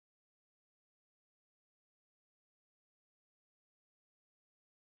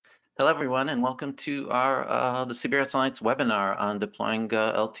Hello, everyone, and welcome to our the CBRS Alliance webinar on deploying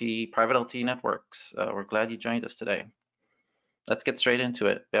LTE, private LTE networks. We're glad you joined us today. Let's get straight into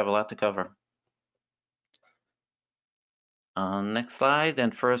it. We have a lot to cover. Next slide,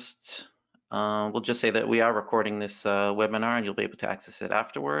 and first, we'll just say that we are recording this webinar, and you'll be able to access it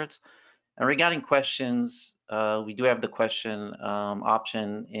afterwards. And regarding questions, we do have the question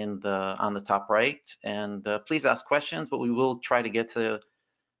option on the top right, and please ask questions, but we will try to get to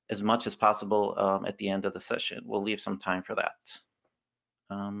as much as possible at the end of the session. We'll leave some time for that.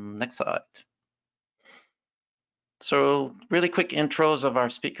 Next slide. So really quick intros of our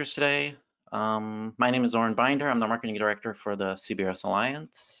speakers today. My name is Oren Binder. I'm the marketing director for the CBRS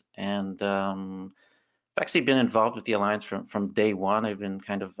Alliance, and I've actually been involved with the Alliance from day one. I've been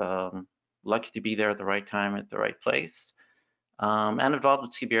kind of lucky to be there at the right time, at the right place, and involved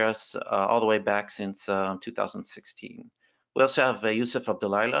with CBRS all the way back since 2016. We also have Yusuf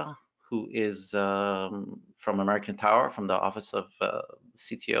Abdullaila, who is from American Tower, from the office of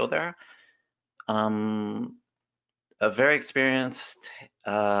CTO there. A very experienced,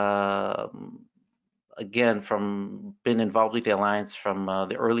 again, from been involved with the Alliance from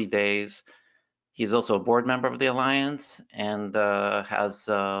the early days. He's also a board member of the Alliance and has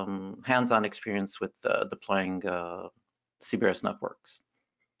hands-on experience with deploying CBRS networks.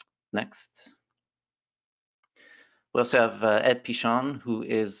 Next. We also have Ed Pichon, who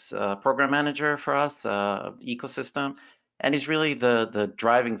is a program manager for us, ecosystem, and he's really the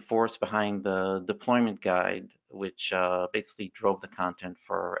driving force behind the deployment guide, which basically drove the content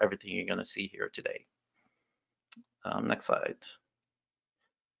for everything you're going to see here today. Next slide.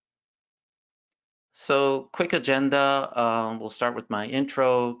 So quick agenda, we'll start with my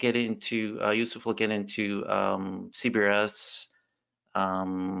intro, get into, Yusuf will get into CBRS,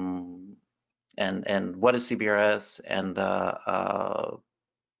 and what is CBRS, and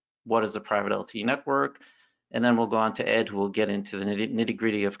what is a private LTE network, and then we'll go on to Ed, who will get into the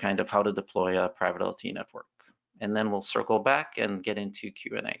nitty-gritty of kind of how to deploy a private LTE network, and then we'll circle back and get into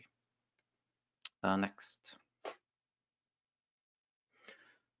Q&A. Next.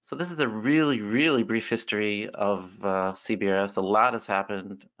 So this is a really brief history of CBRS. A lot has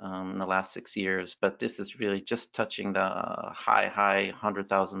happened in the last 6 years, but this is really just touching the high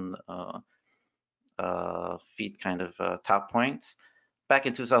 100,000 feet kind of top points. Back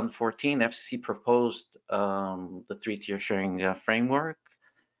in 2014, the FCC proposed the three-tier sharing framework.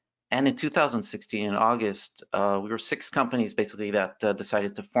 And in 2016, in August, we were 6 companies basically that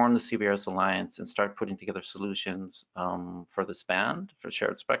decided to form the CBRS Alliance and start putting together solutions for this band, for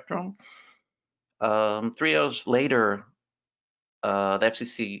shared spectrum. 3 years later, the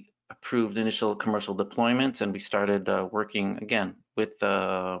FCC approved initial commercial deployments, and we started working again with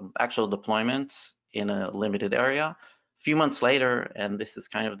actual deployments in a limited area. A few months later, and this is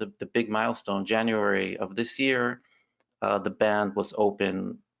kind of the big milestone, January of this year, the band was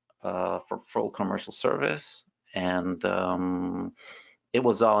open for full commercial service, and it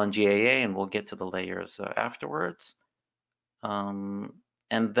was all in GAA, and we'll get to the layers afterwards. And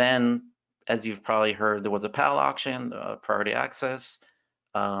then, as you've probably heard, there was a PAL auction, priority access.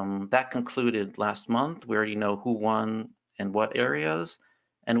 That concluded last month. We already know who won and what areas,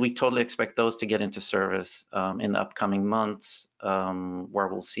 and we totally expect those to get into service in the upcoming months, where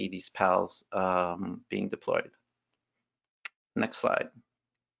we'll see these PALs being deployed. Next slide.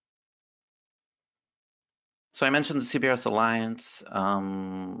 So I mentioned the CBRS Alliance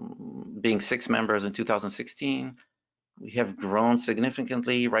being 6 members in 2016. We have grown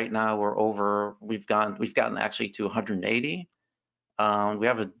significantly. Right now, we've gotten actually to 180. We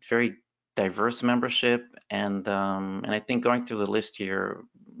have a very diverse membership, and I think going through the list here,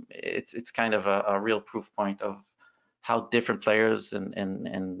 it's kind of a real proof point of how different players and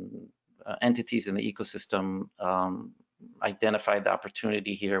entities in the ecosystem identified the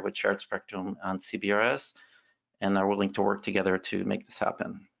opportunity here with shared spectrum on CBRS, and are willing to work together to make this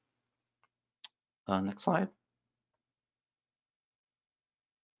happen. Next slide.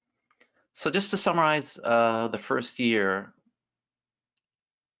 So just to summarize the first year,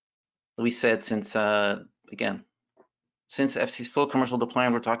 we said since FCC's full commercial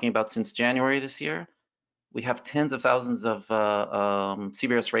deployment, we're talking about since January this year, we have tens of thousands of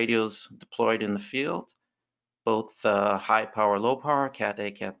CBRS radios deployed in the field, both high power, low power, Cat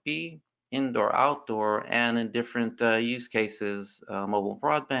A, Cat B, indoor, outdoor, and in different use cases, mobile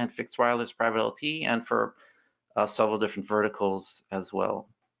broadband, fixed wireless, private LTE, and for several different verticals as well.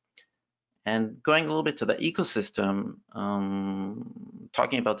 And going a little bit to the ecosystem,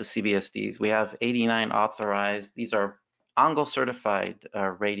 talking about the CBSDs, we have 89 authorized. These are OnGo certified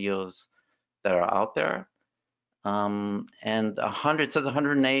radios that are out there. And 100, it says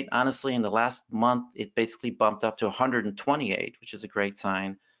 108. Honestly, in the last month, it basically bumped up to 128, which is a great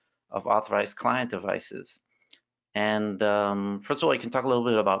sign of authorized client devices. And first of all, you can talk a little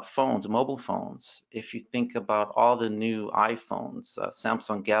bit about phones, mobile phones. If you think about all the new iPhones,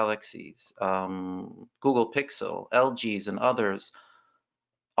 Samsung Galaxies, Google Pixel, LGs, and others,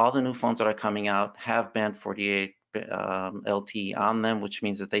 all the new phones that are coming out have band 48 LTE on them, which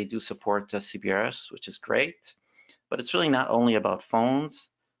means that they do support CBRS, which is great. But it's really not only about phones.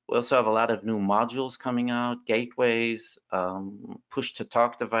 We also have a lot of new modules coming out, gateways,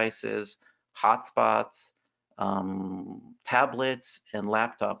 push-to-talk devices, hotspots, tablets, and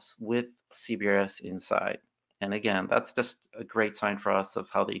laptops with CBRS inside. And again, that's just a great sign for us of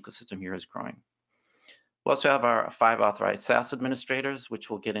how the ecosystem here is growing. We also have our 5 authorized SaaS administrators, which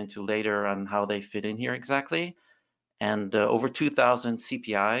we'll get into later on how they fit in here exactly. And over 2,000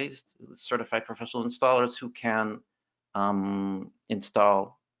 CPIs, certified professional installers, who can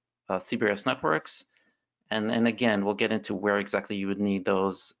install CBRS networks. And again, we'll get into where exactly you would need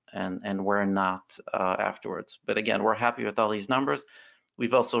those and where not afterwards. But again, we're happy with all these numbers.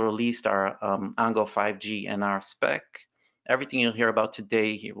 We've also released our OnGo 5G NR spec. Everything you'll hear about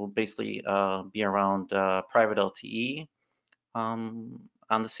today here will basically be around private LTE on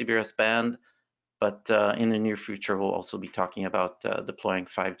the CBRS band. But in the near future, we'll also be talking about deploying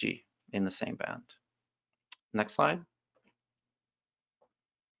 5G in the same band. Next slide.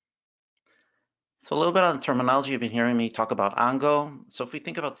 So a little bit on the terminology. You've been hearing me talk about OnGo. So if we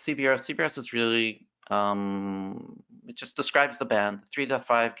think about CBRS, CBRS is really, it just describes the band, the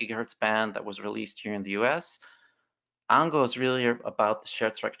 3.5 gigahertz band that was released here in the US. OnGo is really about the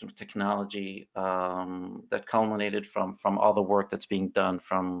shared spectrum technology that culminated from all the work that's being done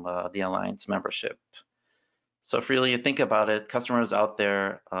from the Alliance membership. So if really you think about it, customers out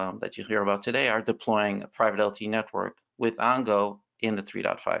there that you hear about today are deploying a private LTE network with OnGo in the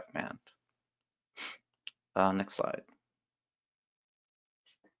 3.5 band. Next slide.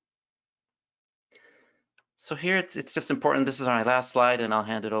 So here it's just important. This is my last slide, and I'll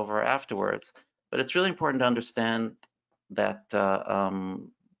hand it over afterwards. But it's really important to understand that a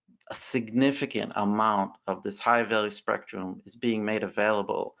significant amount of this high-value spectrum is being made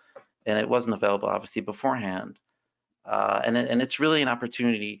available, and it wasn't available obviously beforehand. And it's really an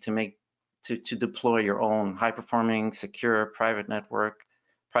opportunity to deploy your own high-performing, secure private network,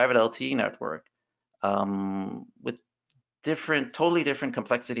 private LTE network with totally different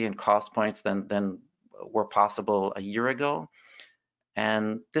complexity and cost points than were possible a year ago.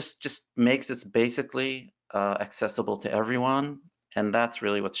 And this just makes it basically accessible to everyone. And that's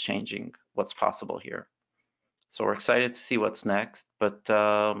really what's changing, what's possible here. So we're excited to see what's next, but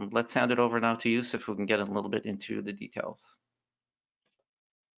let's hand it over now to Yusuf, who can get a little bit into the details.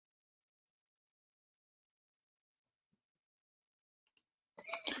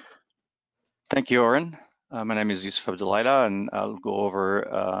 Thank you, Oren. My name is Yusuf Abdullaila, and I'll go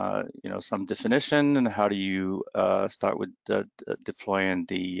over some definition and how do you start with deploying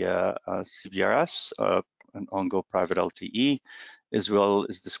the CBRS, an OnGo private LTE, as well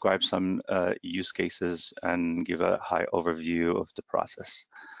as describe some use cases and give a high overview of the process.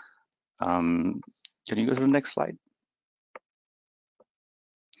 Can you go to the next slide?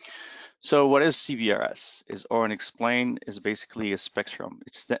 So what is CBRS? As Oren explained, is basically a spectrum.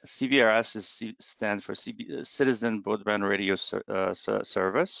 CBRS stands for Citizen Broadband Radio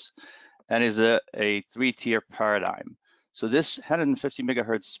Service, and is a 3-tier paradigm. So this 150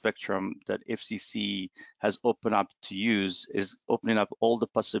 megahertz spectrum that FCC has opened up to use is opening up all the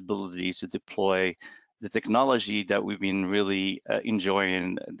possibilities to deploy the technology that we've been really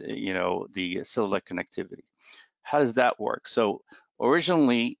enjoying, the cellular connectivity. How does that work? So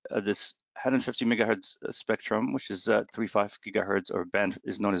originally, this 150 megahertz spectrum, which is 3.5 gigahertz or band,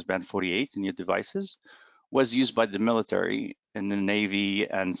 is known as band 48 in your devices, was used by the military and the Navy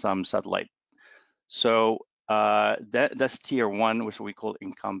and some satellite. So that's tier 1, which we call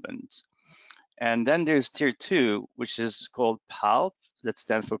incumbent. And then there's tier 2, which is called PAL, that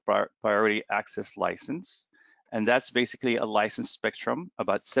stands for Priority Access License. And that's basically a licensed spectrum,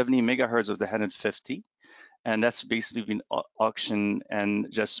 about 70 megahertz of the 150. And that's basically been auctioned,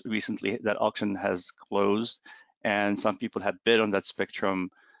 and just recently that auction has closed, and some people have bid on that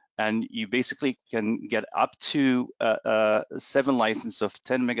spectrum, and you basically can get up to 7 licenses of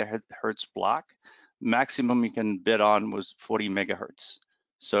 10 megahertz block. Maximum you can bid on was 40 megahertz.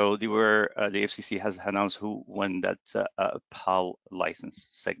 So the FCC has announced who won that PAL license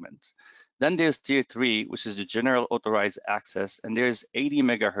segment. Then there's tier 3, which is the general authorized access, and there's 80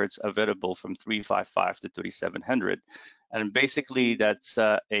 megahertz available from 355 to 3700. And basically that's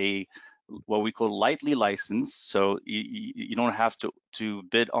a what we call lightly licensed, so you don't have to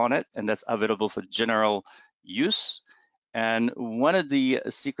bid on it, and that's available for general use. And one of the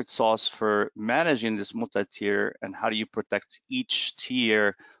secret sauce for managing this multi-tier and how do you protect each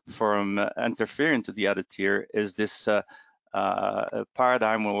tier from interfering to the other tier is this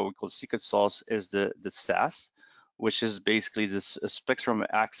paradigm, or what we call secret sauce, is the SAS, which is basically this spectrum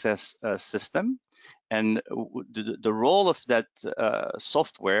access system. And the role of that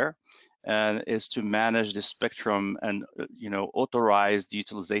software is to manage the spectrum and authorize the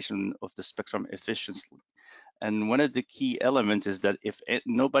utilization of the spectrum efficiently. And one of the key elements is that if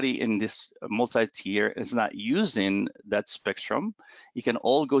nobody in this multi-tier is not using that spectrum, you can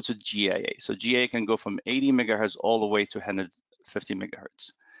all go to GAA. So GAA can go from 80 megahertz all the way to 150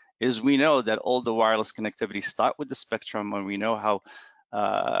 megahertz. We know that all the wireless connectivity start with the spectrum, and we know how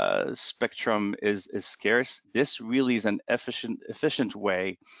spectrum is scarce. This really is an efficient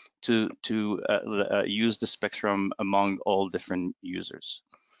way to use the spectrum among all different users.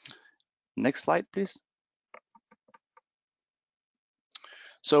 Next slide, please.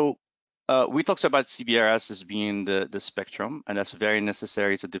 So we talked about CBRS as being the spectrum, and that's very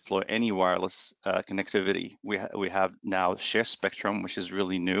necessary to deploy any wireless connectivity. We have now shared spectrum, which is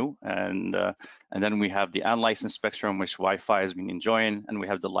really new, and then we have the unlicensed spectrum, which Wi-Fi has been enjoying, and we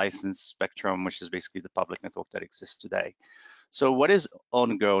have the licensed spectrum, which is basically the public network that exists today. So what is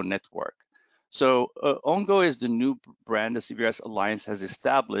OnGo network? So OnGo is the new brand the CBRS Alliance has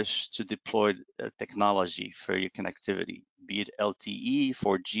established to deploy technology for your connectivity, be it LTE,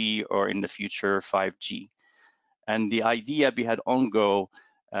 4G, or in the future 5G. And the idea behind OnGo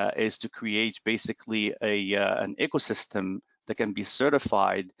is to create basically an ecosystem that can be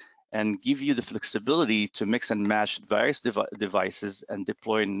certified and give you the flexibility to mix and match various devices and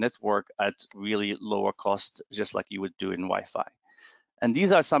deploy a network at really lower cost, just like you would do in Wi-Fi. And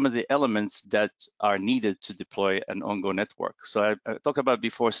these are some of the elements that are needed to deploy an OnGo network. So I talked about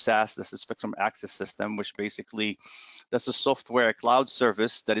before SAS, that's the Spectrum Access System, which basically that's a software cloud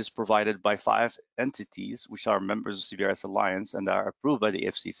service that is provided by 5 entities, which are members of CBRS Alliance and are approved by the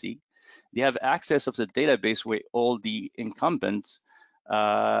FCC. They have access of the database where all the incumbents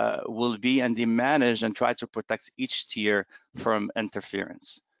will be, and they manage and try to protect each tier from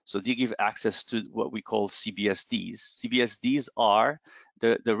interference. So they give access to what we call CBSDs. CBSDs are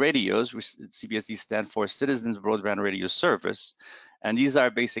the radios, which CBSDs stand for Citizens Broadband Radio Service. And these are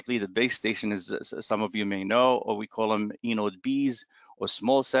basically the base station, as some of you may know, or we call them E-Node Bs or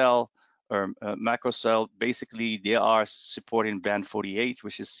small cell or macro cell. Basically, they are supporting band 48,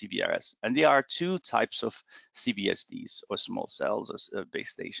 which is CBRS. And there are 2 types of CBSDs or small cells or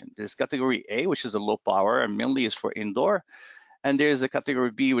base station. There's category A, which is a low power and mainly is for indoor. And there's a category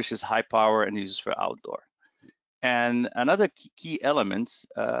B, which is high power and used for outdoor. And another key element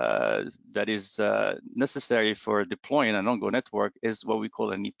that is necessary for deploying an OnGo network is what we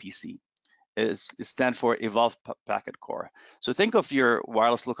call an EPC. It stands for Evolved Packet Core. So think of your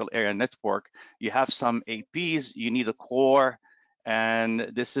wireless local area network. You have some APs, you need a core, and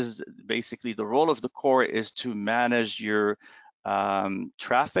this is basically the role of the core is to manage your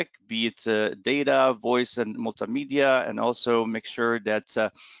traffic, be it data, voice, and multimedia, and also make sure that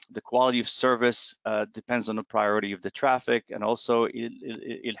the quality of service depends on the priority of the traffic, and also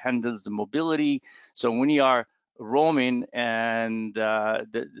it handles the mobility. So when you are roaming and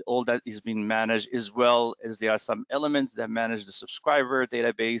all that is being managed, as well as there are some elements that manage the subscriber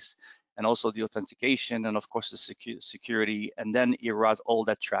database and also the authentication and of course the security, and then it routes all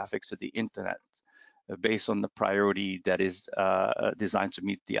that traffic to the internet based on the priority that is designed to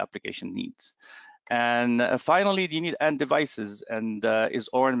meet the application needs. And finally, you need end devices. And as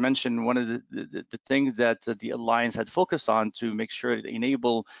Oren mentioned, one of the things that the Alliance had focused on to make sure to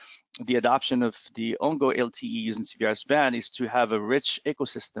enable the adoption of the OnGo LTE using CBRS band is to have a rich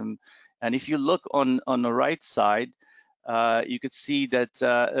ecosystem. And if you look on the right side, you could see that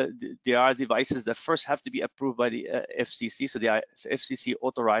there are devices that first have to be approved by the FCC, so they are FCC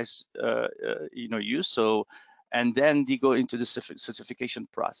authorized, use. So, and then they go into the certification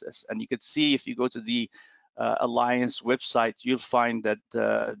process. And you could see if you go to the Alliance website, you'll find that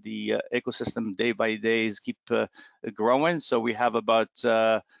the ecosystem day by day is keep growing. So we have about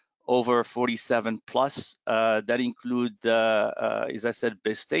over 47 plus that include, as I said,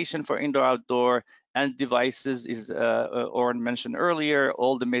 base station for indoor outdoor, and devices is Oren mentioned earlier.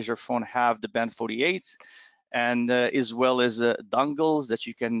 All the major phones have the band 48, and as well as dongles that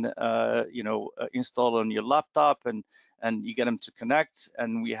you can install on your laptop, and you get them to connect.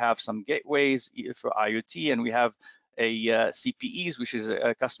 And we have some gateways for IoT, and we have a CPEs, which is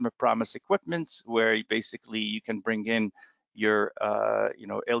a customer promise equipment, where basically you can bring in your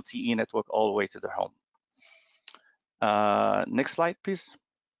LTE network all the way to their home. Next slide, please.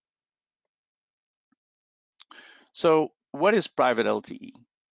 So what is private LTE?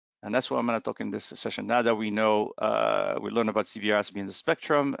 And that's what I'm going to talk in this session. Now that we know, we learned about CBRS being the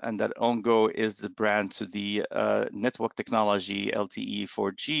spectrum, and that OnGo is the brand to the network technology, LTE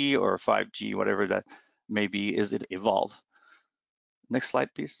 4G or 5G, whatever that may be, is it evolve. Next slide,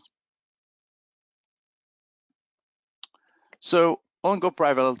 please. So OnGo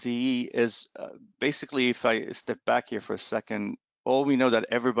private LTE is basically, if I step back here for a second, all we know that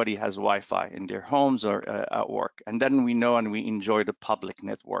everybody has Wi-Fi in their homes or at work, and then we know and we enjoy the public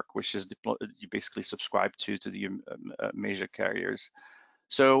network, which is you basically subscribe to the major carriers.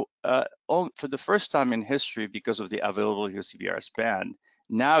 So for the first time in history, because of the availability of CBRS band,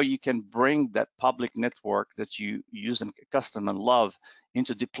 now you can bring that public network that you use and custom and love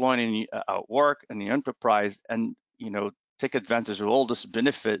into deploying at work and the enterprise, and take advantage of all this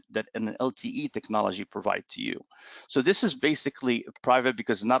benefit that an LTE technology provide to you. So this is basically private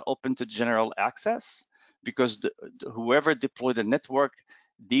because it's not open to general access, because whoever deployed the network,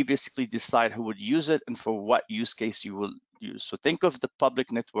 they basically decide who would use it and for what use case you will use. So think of the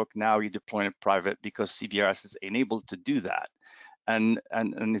public network now, you deploy it private because CBRS is enabled to do that. And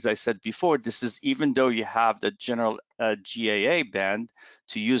as I said before, this is even though you have the general GAA band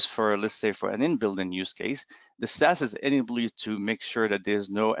to use for, let's say, for an in-building use case, the SAS is able you to make sure that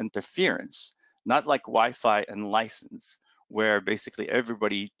there's no interference, not like Wi-Fi and license, where basically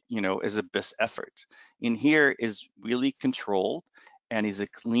everybody, is a best effort. In here is really controlled and is a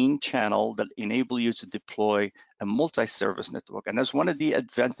clean channel that enable you to deploy a multi-service network. And that's one of the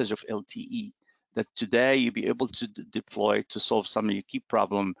advantages of LTE, that today you'll be able to deploy to solve some of your key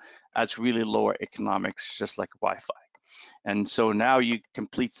problem at really lower economics, just like Wi-Fi. And so now you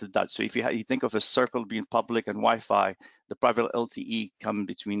complete that. So if you think of a circle being public and Wi-Fi, the private LTE come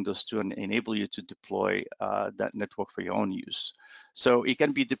between those two and enable you to deploy that network for your own use. So it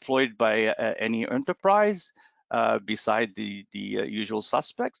can be deployed by any enterprise beside the usual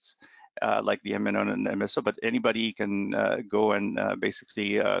suspects. Like the MNO and MSO, but anybody can go and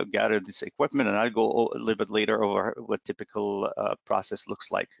basically gather this equipment, and I'll go a little bit later over what typical process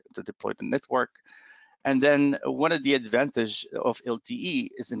looks like to deploy the network. And then one of the advantages of LTE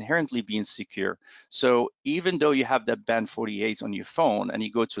is inherently being secure. So even though you have that band 48 on your phone and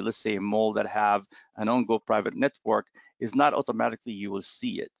you go to, let's say, a mall that have an OnGo private network, is not automatically you will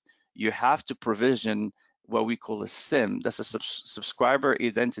see it. You have to provision what we call a SIM. That's a subscriber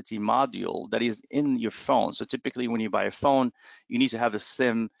identity module that is in your phone. So typically when you buy a phone, you need to have a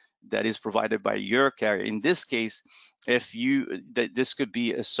SIM that is provided by your carrier. In this case, this could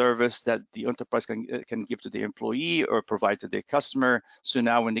be a service that the enterprise can give to the employee or provide to their customer. So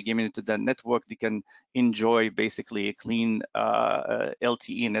now when they get into that network, they can enjoy basically a clean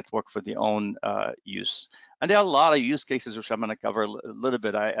LTE network for their own use. And there are a lot of use cases which I'm going to cover a little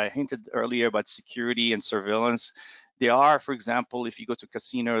bit. I hinted earlier about security and surveillance. There are, for example, if you go to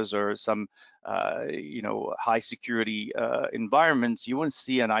casinos or some, high security environments, you won't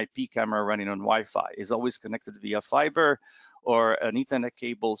see an IP camera running on Wi-Fi. It's always connected via fiber or an Ethernet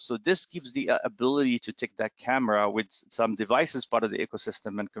cable. So this gives the ability to take that camera with some devices part of the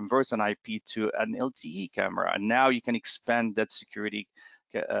ecosystem and convert an IP to an LTE camera. And now you can expand that security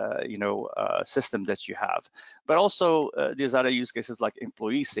system that you have. But also there's other use cases like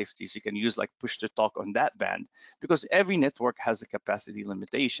employee safety. So you can use like push to talk on that band, because every network has a capacity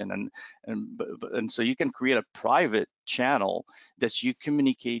limitation, and so you can create a private channel that you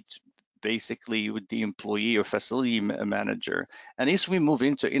communicate basically with the employee or facility manager. And as we move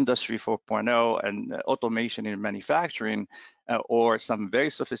into Industry 4.0 and automation in manufacturing, or some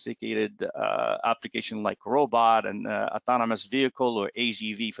very sophisticated application like robot and autonomous vehicle or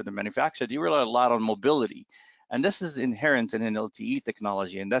AGV for the manufacturer, they rely a lot on mobility. And this is inherent in an LTE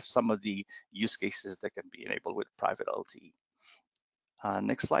technology, and that's some of the use cases that can be enabled with private LTE.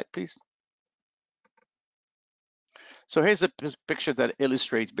 Next slide, please. So here's a picture that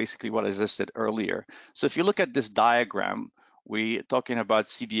illustrates basically what I just said earlier. So if you look at this diagram, we're talking about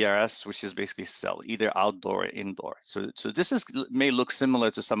CBRS, which is basically cell, either outdoor or indoor. So this may look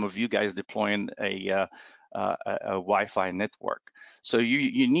similar to some of you guys deploying a Wi-Fi network. So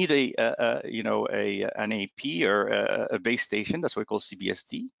you need an AP or a base station. That's what we call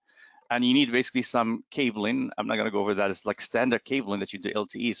CBSD. And you need basically some cabling. I'm not going to go over that. It's like standard cabling that you do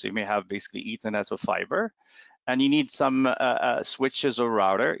LTE. So you may have basically Ethernet or fiber. And you need some switches or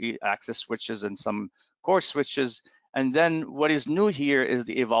router, access switches and some core switches. And then what is new here is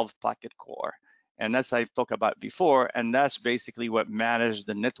the evolved packet core. And that's I talked about before, and that's basically what managed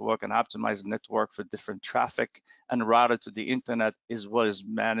the network and optimized the network for different traffic and routed to the internet, as well as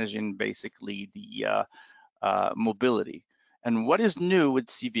managing basically the mobility. And what is new with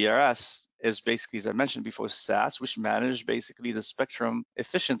CBRS is basically, as I mentioned before, SAS, which manage basically the spectrum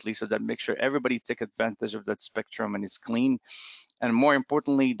efficiently so that make sure everybody take advantage of that spectrum and it's clean. And more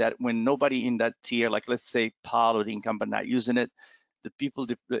importantly, that when nobody in that tier, like let's say PAL or the incumbent not using it, the people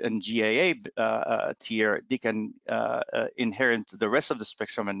in GAA tier, they can inherit the rest of the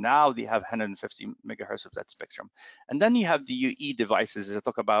spectrum, and now they have 150 megahertz of that spectrum. And then you have the UE devices. As I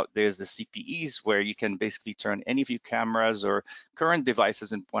talk about, there's the CPEs, where you can basically turn any of your cameras or current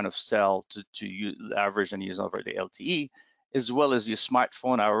devices in point of sale to leverage and use over the LTE, as well as your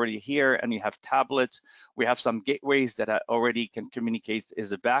smartphone are already here, and you have tablets. We have some gateways that already can communicate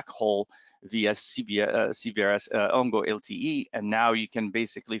as a backhaul via CBRS OnGo LTE, and now you can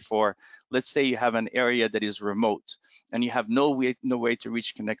basically, for let's say you have an area that is remote and you have no way to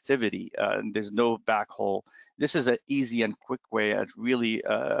reach connectivity, and there's no backhaul. This is an easy and quick way at really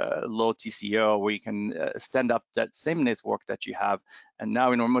low TCO, where you can stand up that same network that you have, and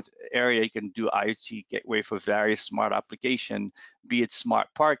now in a remote area you can do IoT gateway for various smart application, be it smart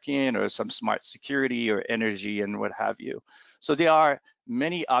parking or some smart security or energy and what have you. So there are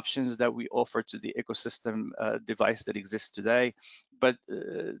many options that we offer to the ecosystem device that exists today. But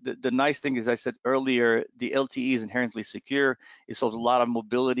the nice thing, as I said earlier, the LTE is inherently secure. It solves a lot of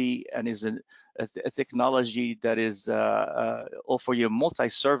mobility and is a technology that is offer you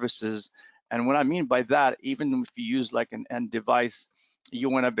multi-services. And what I mean by that, even if you use like an end device, you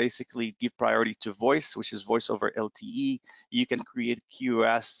want to basically give priority to voice, which is voice over LTE. You can create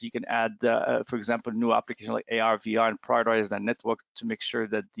QoS. You can add, for example, new application like AR, VR, and prioritize that network to make sure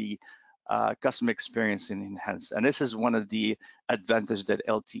that the customer experience is enhanced. And this is one of the advantages that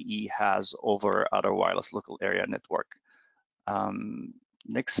LTE has over other wireless local area network.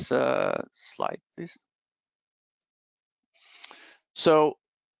 Next slide, please. So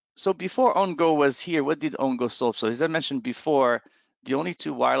before OnGo was here, what did OnGo solve? So as I mentioned before, the only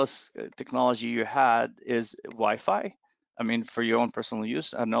two wireless technology you had is Wi-Fi, I mean, for your own personal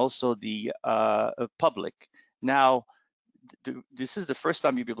use, and also the public. Now, this is the first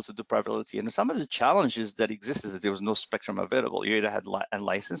time you'll be able to do private LTE. And some of the challenges that exist is that there was no spectrum available. You either had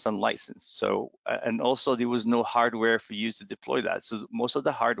unlicensed, unlicensed. So, and also there was no hardware for you to deploy that. So most of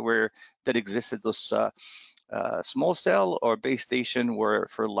the hardware that existed, those small cell or base station, were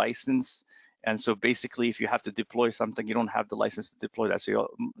for license. And so basically, if you have to deploy something, you don't have the license to deploy that. So you'll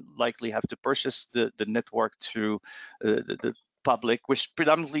likely have to purchase the network through the public, which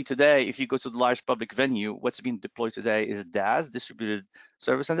predominantly today, if you go to the large public venue, what's being deployed today is DAS, distributed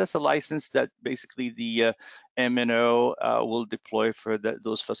service, and that's a license that basically the MNO will deploy for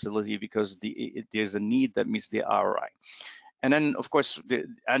those facilities, because there's a need that meets the ROI. And then, of course, the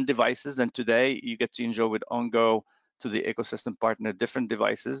end devices, and today you get to enjoy with OnGo to the ecosystem partner different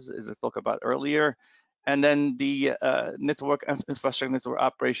devices, as I talked about earlier. And then the network infrastructure, network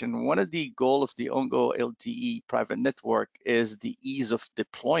operation. One of the goals of the OnGo LTE private network is the ease of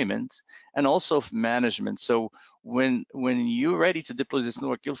deployment and also of management. So when you're ready to deploy this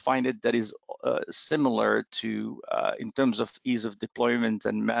network, you'll find it that is similar to in terms of ease of deployment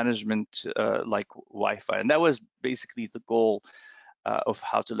and management like Wi-Fi. And that was basically the goal of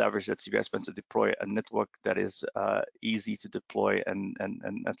how to leverage that CBRS spend to deploy a network that is easy to deploy and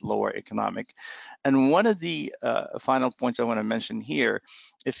at lower economic. And one of the final points I want to mention here,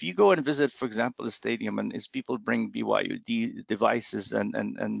 if you go and visit, for example, a stadium, and as people bring BYOD devices,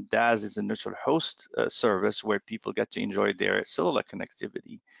 and DAS is a neutral host service where people get to enjoy their cellular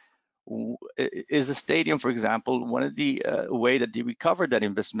connectivity. Is a stadium, for example, one of the way that they recover that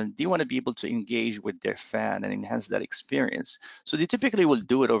investment, they want to be able to engage with their fan and enhance that experience. So they typically will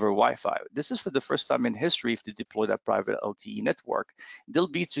do it over Wi-Fi. This is for the first time in history if they deploy that private LTE network. They'll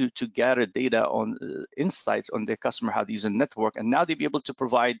be to gather data on insights on their customer, how they use a network, and now they'll be able to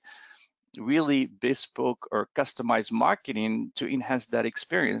provide really bespoke or customized marketing to enhance that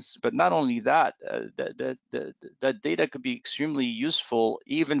experience. But not only that, that data could be extremely useful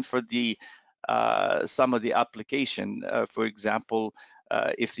even for the some of the application. For example,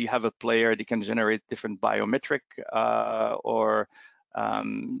 if you have a player, they can generate different biometric or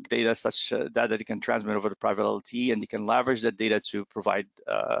data such that they can transmit over the private LTE, and they can leverage that data to provide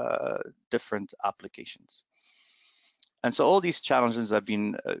different applications. And so all these challenges have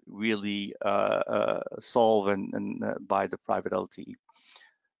been really solved by the private LTE.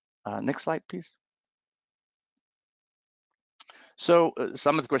 Next slide, please. So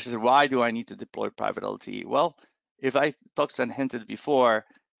some of the questions are, why do I need to deploy private LTE? Well, if I talked and hinted before,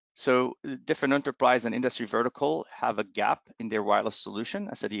 So different enterprise and industry vertical have a gap in their wireless solution.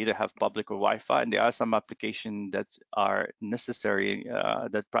 I said you either have public or Wi-Fi, and there are some applications that are necessary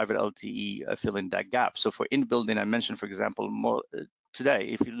that private LTE fill in that gap. So for in-building, I mentioned, for example, more today,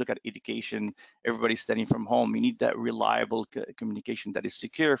 if you look at education, everybody's studying from home. You need that reliable communication that is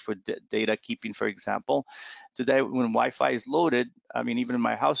secure for data keeping, for example. Today, when Wi-Fi is loaded, I mean, even in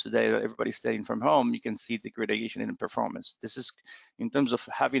my house today, everybody's studying from home, you can see degradation in performance. This is in terms of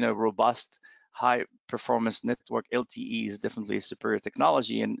having a robust, high performance network. LTE is definitely a superior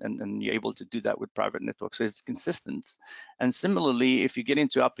technology, and you're able to do that with private networks. So it's consistent. And similarly, if you get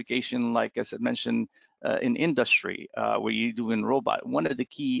into application, like as I mentioned, in industry, where you're doing robot, one of the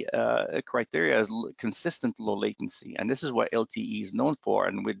key criteria is consistent low latency. And this is what LTE is known for.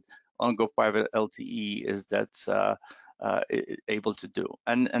 And with OnGo private LTE is that's able to do.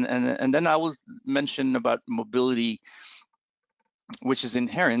 And then I will mention about mobility, which is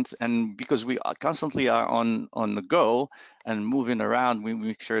inherent, and because we constantly are on the go and moving around, we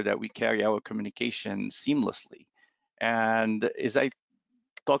make sure that we carry our communication seamlessly. And as I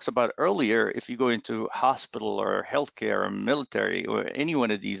talked about earlier, if you go into hospital or healthcare or military or any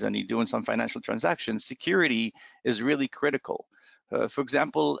one of these and you're doing some financial transactions, security is really critical. For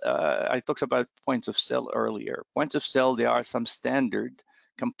example, I talked about points of sale earlier. Points of sale, there are some standard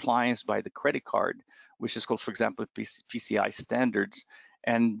compliance by the credit card, which is called, for example, PCI standards.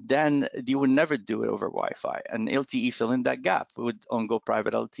 And then you would never do it over Wi-Fi. And LTE fill in that gap with OnGo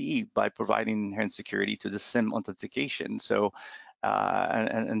private LTE by providing inherent security to the SIM authentication. So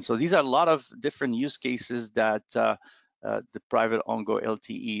and so these are a lot of different use cases that the private OnGo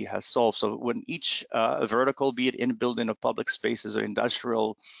LTE has solved. So when each vertical, be it in building or public spaces or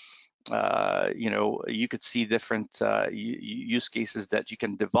industrial, you could see different use cases that you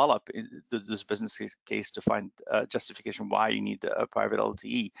can develop in this business case to find justification why you need a private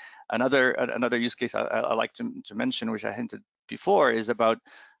LTE. Another use case I like to mention, which I hinted before, is about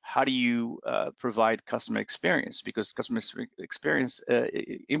how do you provide customer experience, because customer experience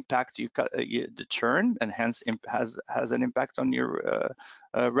impact the churn, and hence has an impact on your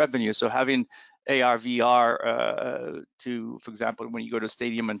revenue. So having AR, VR to, for example, when you go to a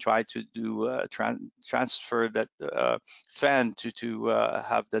stadium and try to do transfer that fan to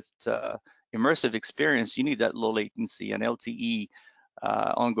have that immersive experience, you need that low latency, and LTE,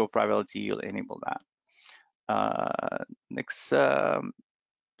 OnGo private LTE will enable that. Next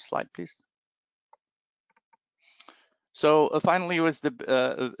slide, please. So finally, was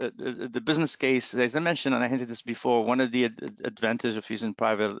the business case. As I mentioned, and I hinted this before, one of the advantages of using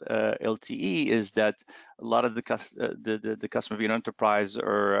private LTE is that a lot of the customer, being enterprise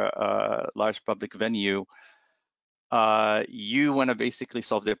or large public venue, you want to basically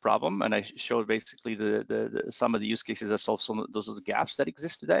solve their problem, and I showed basically some of the use cases that solve some of those gaps that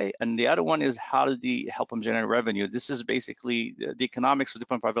exist today. And the other one is how do they help them generate revenue? This is basically the economics of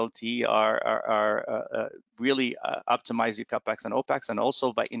deployment private LTE are really optimize your capex and opex, and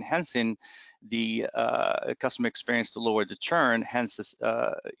also by enhancing the customer experience to lower the churn, hence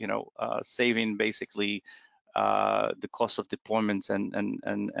saving basically the cost of deployments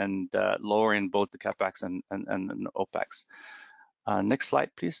and lowering both the capex and opex. Next slide,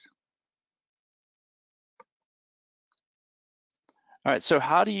 please. All right, so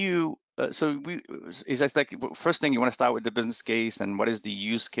how do you, first thing you want to start with the business case and what is the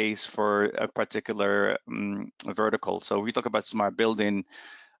use case for a particular vertical. So we talk about smart building.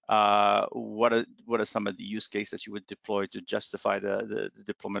 What are some of the use cases that you would deploy to justify the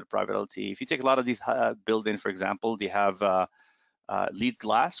deployment of private LTE? If you take a lot of these buildings, for example, they have lead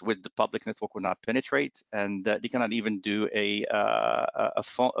glass with the public network will not penetrate, and they cannot even do a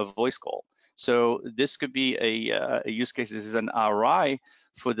voice call. So this could be a use case. This is an ROI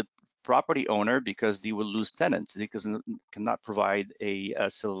for the property owner because they will lose tenants because they cannot provide a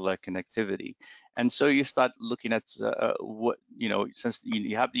cellular connectivity. And so you start looking at what, since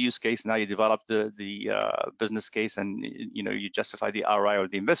you have the use case, now you develop the business case, and you justify the ROI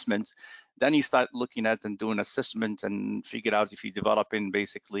of the investments. Then you start looking at and doing assessment and figure out if you're developing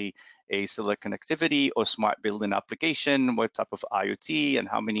basically a cellular connectivity or smart building application, what type of IoT and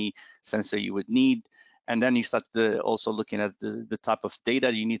how many sensors you would need. And then you start also looking at the type of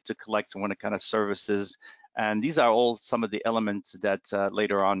data you need to collect and what kind of services. And these are all some of the elements that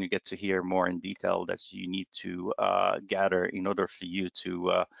later on you get to hear more in detail that you need to gather in order for you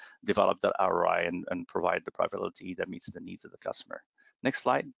to develop that ROI and provide the private LTE that meets the needs of the customer. Next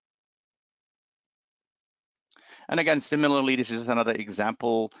slide. And again, similarly, this is another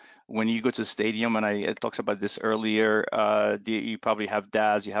example. When you go to the stadium, and I talked about this earlier, you probably have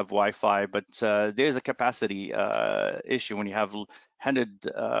DAS, you have Wi-Fi, but there's a capacity issue when you have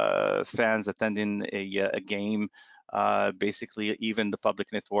 100 fans attending a game. Basically, even the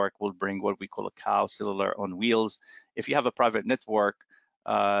public network will bring what we call a cow cellular on wheels. If you have a private network,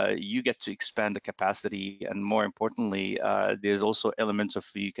 you get to expand the capacity, and more importantly, there's also elements of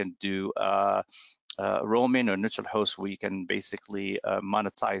you can do roaming or neutral host where you can basically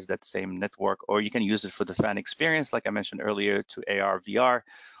monetize that same network, or you can use it for the fan experience, like I mentioned earlier, to AR, VR,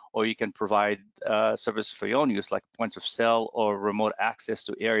 or you can provide services for your own use, like points of sale or remote access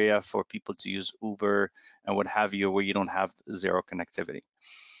to area for people to use Uber and what have you, where you don't have zero connectivity.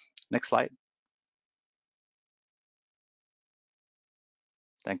 Next slide.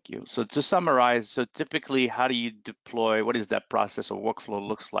 Thank you. So to summarize, so typically, how do you deploy? What is that process or workflow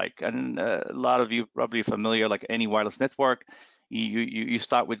looks like? And a lot of you probably familiar, like any wireless network, you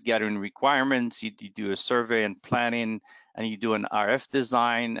start with gathering requirements, you do a survey and planning, and you do an RF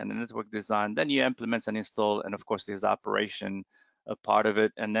design and a network design. Then you implement and install, and of course, there's operation a part of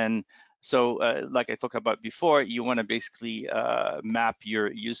it. And then, so like I talked about before, you want to basically map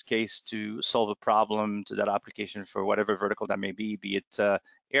your use case to solve a problem to that application for whatever vertical that may be it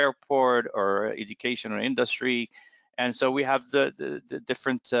airport or education or industry. And so we have the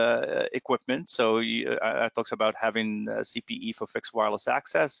different equipment. So I talked about having CPE for fixed wireless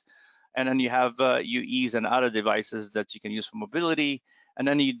access. And then you have UEs and other devices that you can use for mobility. And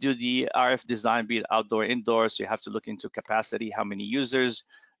then you do the RF design, be it outdoor, indoor. So you have to look into capacity, how many users.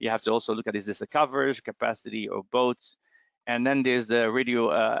 You have to also look at, is this a coverage, capacity, or both? And then there's the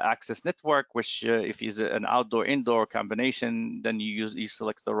radio access network, which if it's an outdoor-indoor combination, then you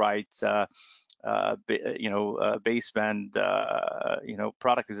select the right baseband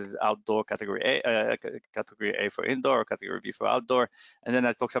product. This is outdoor category A for indoor, or category B for outdoor. And then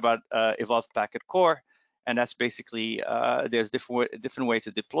that talks about evolved packet core. And that's basically, there's different ways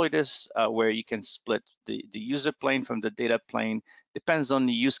to deploy this, where you can split the user plane from the data plane. Depends on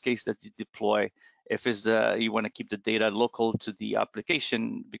the use case that you deploy. If it's you want to keep the data local to the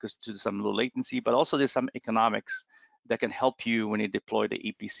application because to some low latency, but also there's some economics that can help you when you deploy the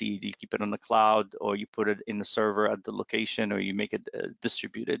EPC. You keep it on the cloud, or you put it in the server at the location, or you make it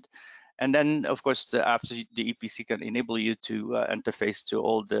distributed. And then, of course, after the EPC can enable you to interface to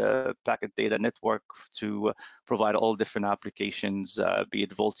all the packet data network to provide all different applications, be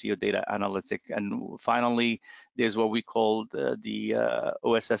it VoLTE or data analytic. And finally, there's what we call the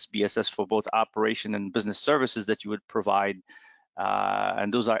OSS, BSS for both operation and business services that you would provide.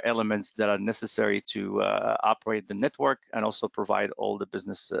 And those are elements that are necessary to operate the network and also provide all the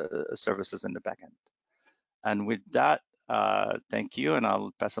business services in the backend. And with that, thank you, and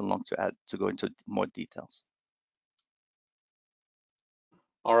I'll pass it along to Ed to go into more details.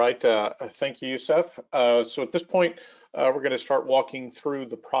 All right, thank you, Youssef. So at this point, we're going to start walking through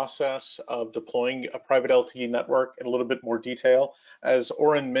the process of deploying a private LTE network in a little bit more detail. As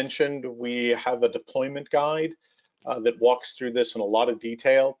Oren mentioned, we have a deployment guide that walks through this in a lot of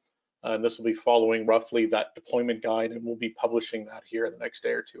detail. And this will be following roughly that deployment guide, and we'll be publishing that here in the next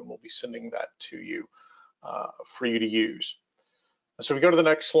day or two, and we'll be sending that to you for you to use. So we go to the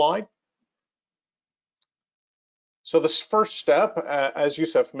next slide. So this first step, as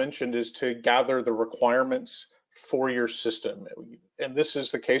Youssef mentioned, is to gather the requirements for your system. And this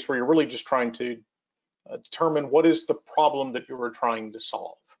is the case where you're really just trying to determine what is the problem that you are trying to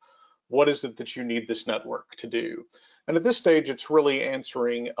solve. What is it that you need this network to do? And at this stage, it's really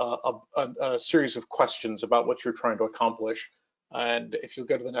answering a series of questions about what you're trying to accomplish. And if you'll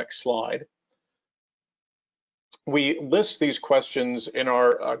go to the next slide, we list these questions in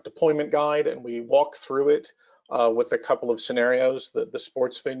our deployment guide, and we walk through it with a couple of scenarios, the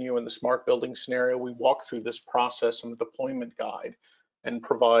sports venue and the smart building scenario. We walk through this process in the deployment guide and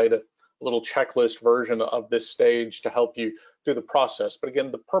provide a little checklist version of this stage to help you through the process. But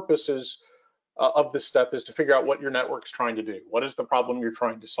again, the purposes of this step is to figure out what your network's trying to do. What is the problem you're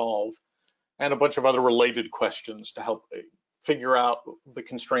trying to solve? And a bunch of other related questions to help figure out the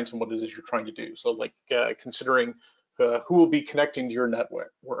constraints and what it is you're trying to do. So like considering who will be connecting to your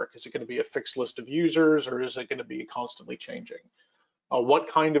network. Is it going to be a fixed list of users, or is it going to be constantly changing? What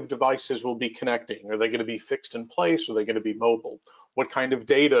kind of devices will be connecting? Are they going to be fixed in place? Or are they going to be mobile? What kind of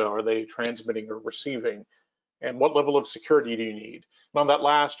data are they transmitting or receiving? And what level of security do you need? And on that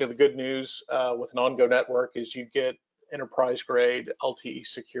last, the good news with an OnGo network is you get enterprise grade LTE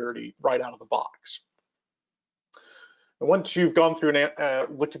security right out of the box. And once you've gone through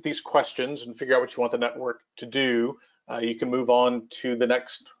and looked at these questions and figure out what you want the network to do, you can move on to the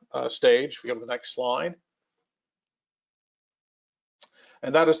next stage. If you go to the next slide.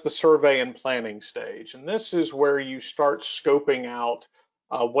 and that is the survey and planning stage. And this is where you start scoping out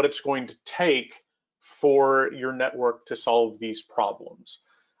what it's going to take for your network to solve these problems.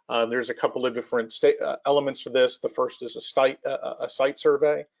 There's a couple of different elements to this. The first is a site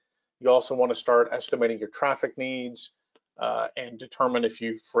survey. You also want to start estimating your traffic needs and determine if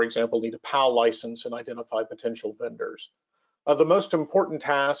you, for example, need a PAL license and identify potential vendors. The most important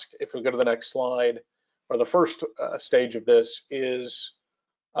task, if we go to the next slide, or the first stage of this, is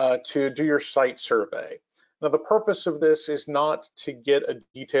to do your site survey. Now, the purpose of this is not to get a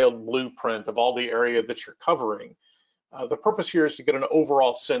detailed blueprint of all the area that you're covering. The purpose here is to get an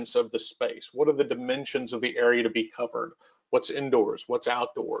overall sense of the space. What are the dimensions of the area to be covered? What's indoors? What's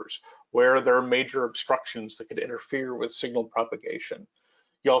outdoors? Where there are major obstructions that could interfere with signal propagation?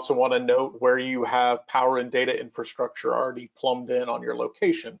 You also want to note where you have power and data infrastructure already plumbed in on your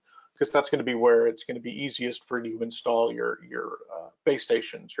location, because that's going to be where it's going to be easiest for you to install your base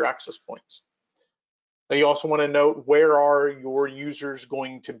stations, your access points. Now you also want to note, where are your users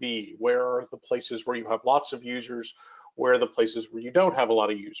going to be? Where are the places where you have lots of users? Where are the places where you don't have a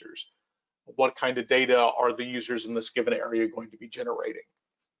lot of users? What kind of data are the users in this given area going to be generating?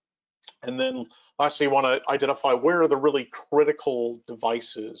 And then lastly, you want to identify where are the really critical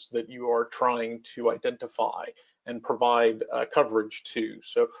devices that you are trying to identify and provide coverage to.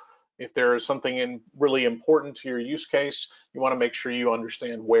 So if there is something really important to your use case, you want to make sure you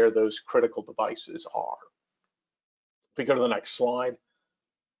understand where those critical devices are. If we go to the next slide.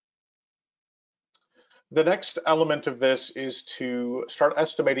 The next element of this is to start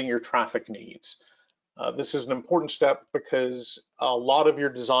estimating your traffic needs. This is an important step because a lot of your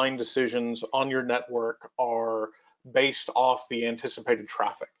design decisions on your network are based off the anticipated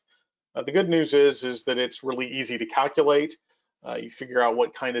traffic. The good news is that it's really easy to calculate. You figure out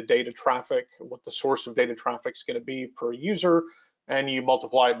what kind of data traffic, what the source of data traffic is going to be per user, and you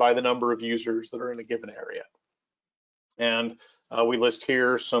multiply it by the number of users that are in a given area. And we list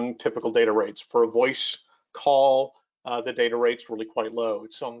here some typical data rates. For a voice call, the data rate's really quite low.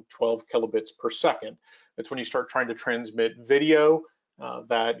 It's on 12 kilobits per second. It's when you start trying to transmit video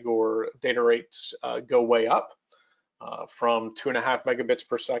that your data rates go way up from 2.5 megabits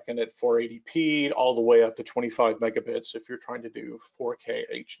per second at 480p all the way up to 25 megabits if you're trying to do 4K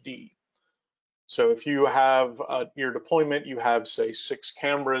HD. So if you have your deployment, you have say 6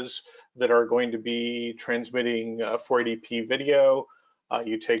 cameras that are going to be transmitting 480p video.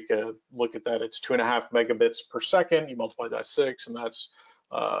 You take a look at that, it's 2.5 megabits per second, you multiply that by 6, and that's,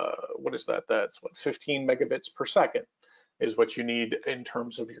 what is that? That's what, 15 megabits per second is what you need in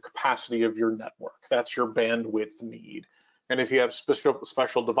terms of your capacity of your network. That's your bandwidth need. And if you have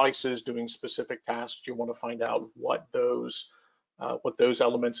special devices doing specific tasks, you want to find out what those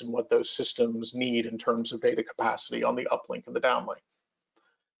elements and what those systems need in terms of data capacity on the uplink and the downlink.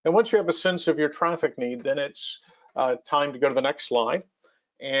 And once you have a sense of your traffic need, then it's time to go to the next slide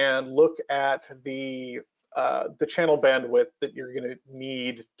and look at the channel bandwidth that you're going to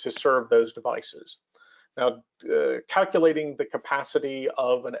need to serve those devices. Now, calculating the capacity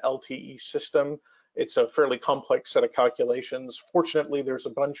of an LTE system, it's a fairly complex set of calculations. Fortunately, there's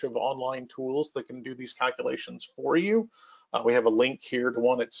a bunch of online tools that can do these calculations for you. We have a link here to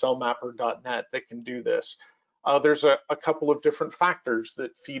one at cellmapper.net that can do this. There's a couple of different factors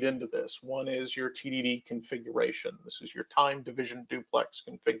that feed into this. One is your TDD configuration. This is your time division duplex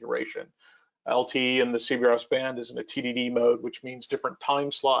configuration. LTE in the CBRS band is in a TDD mode, which means different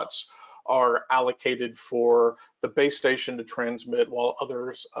time slots are allocated for the base station to transmit, while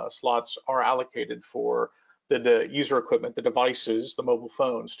other slots are allocated for the user equipment, the devices, the mobile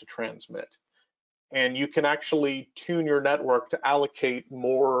phones to transmit. And you can actually tune your network to allocate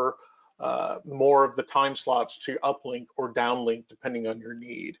more of the time slots to uplink or downlink depending on your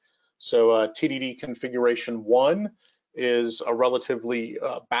need. So TDD configuration 1 is a relatively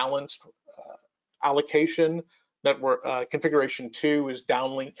balanced allocation. Network configuration 2 is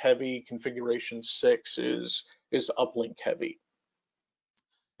downlink heavy. Configuration 6 is uplink heavy.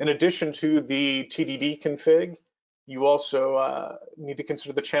 In addition to the TDD config, you also need to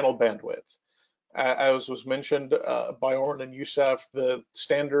consider the channel bandwidth. As was mentioned by Oren and Youssef, the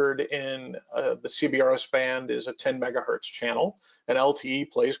standard in the CBRS band is a 10 megahertz channel, and LTE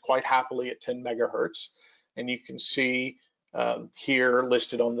plays quite happily at 10 megahertz. And you can see here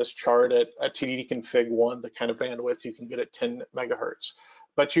listed on this chart at TDD config 1, the kind of bandwidth you can get at 10 megahertz.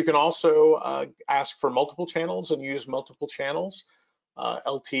 But you can also ask for multiple channels and use multiple channels.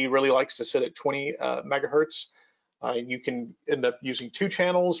 LTE really likes to sit at 20 megahertz. You can end up using 2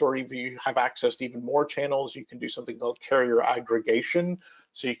 channels, or if you have access to even more channels, you can do something called carrier aggregation.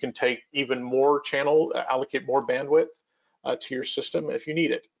 So you can take even more channel, allocate more bandwidth to your system if you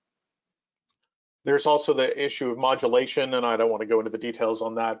need it. There's also the issue of modulation, and I don't want to go into the details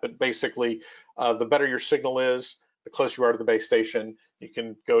on that, but basically, the better your signal is, the closer you are to the base station, you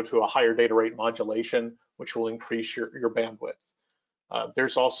can go to a higher data rate modulation, which will increase your bandwidth.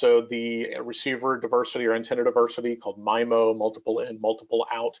 There's also the receiver diversity or antenna diversity called MIMO, multiple in, multiple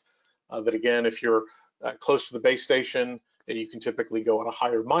out, that again, if you're close to the base station, you can typically go at a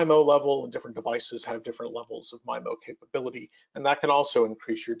higher MIMO level, and different devices have different levels of MIMO capability, and that can also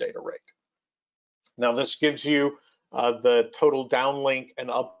increase your data rate. Now, this gives you the total downlink and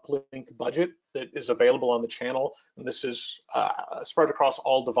uplink budget that is available on the channel, and this is spread across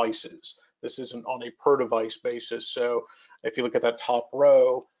all devices. This isn't on a per device basis. So if you look at that top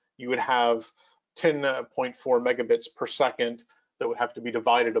row, you would have 10.4 megabits per second that would have to be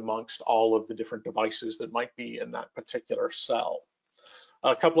divided amongst all of the different devices that might be in that particular cell.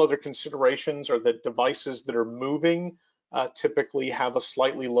 A couple other considerations are that devices that are moving typically have a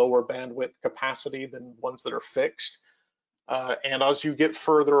slightly lower bandwidth capacity than ones that are fixed. And as you get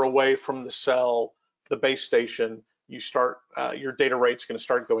further away from the cell, the base station, you start your data rate's going to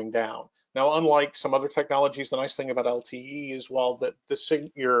start going down. Now, unlike some other technologies, the nice thing about LTE is while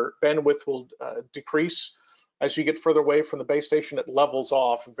your bandwidth will decrease as you get further away from the base station, it levels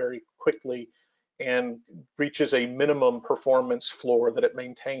off very quickly and reaches a minimum performance floor that it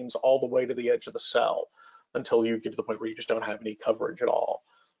maintains all the way to the edge of the cell until you get to the point where you just don't have any coverage at all.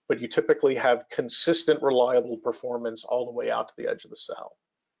 But you typically have consistent, reliable performance all the way out to the edge of the cell.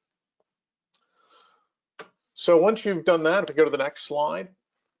 So once you've done that, if we go to the next slide,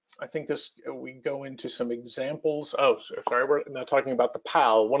 I think we go into some examples. Oh, sorry, we're now talking about the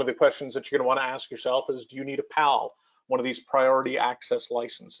PAL. One of the questions that you're going to want to ask yourself is, do you need a PAL, one of these priority access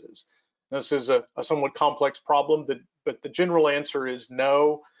licenses? This is a somewhat complex problem, but the general answer is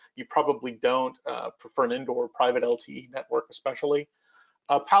no, you probably don't prefer an indoor private LTE network especially.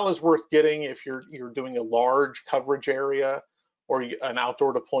 PAL is worth getting if you're doing a large coverage area or an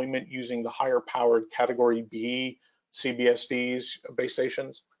outdoor deployment using the higher powered category B CBSDs base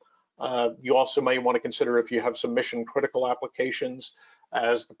stations. You also may want to consider if you have some mission critical applications,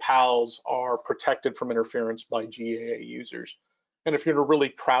 as the PALs are protected from interference by GAA users. And if you're in a really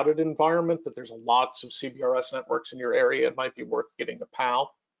crowded environment that there's lots of CBRS networks in your area, it might be worth getting a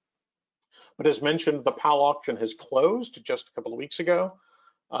PAL. But as mentioned, the PAL auction has closed just a couple of weeks ago.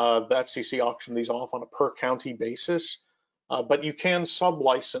 The FCC auctioned these off on a per county basis, but you can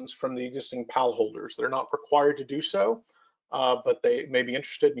sub-license from the existing PAL holders. They're not required to do so, but they may be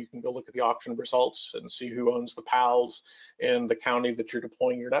interested. You can go look at the auction results and see who owns the PALs in the county that you're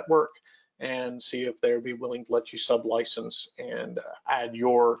deploying your network, and see if they'd be willing to let you sub-license and add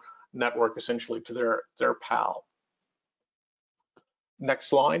your network essentially to their PAL. Next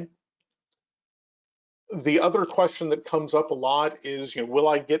slide. The other question that comes up a lot is, will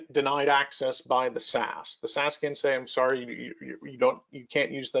I get denied access by the SAS? The SAS can say, I'm sorry, you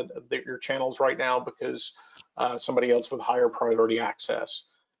can't use your channels right now because somebody else with higher priority access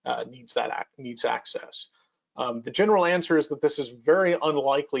needs access. The general answer is that this is very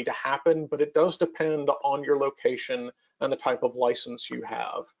unlikely to happen, but it does depend on your location and the type of license you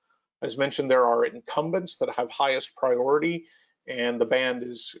have. As mentioned, there are incumbents that have highest priority, and the band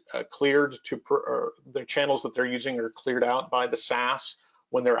is cleared the channels that they're using are cleared out by the SAS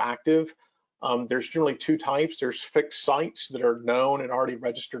when they're active. There's generally two types. There's fixed sites that are known and already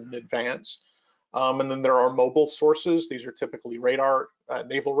registered in advance. And then there are mobile sources. These are typically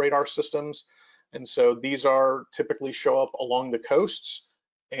naval radar systems. And so these typically show up along the coasts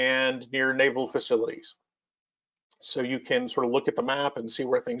and near naval facilities. So you can sort of look at the map and see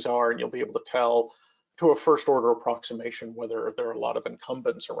where things are, and you'll be able to tell to a first order approximation whether there are a lot of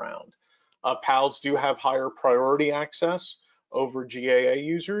incumbents around. PALs do have higher priority access over GAA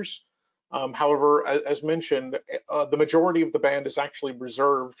users. However, as mentioned, the majority of the band is actually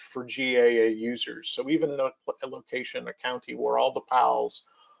reserved for GAA users. So even in a location, a county where all the PALs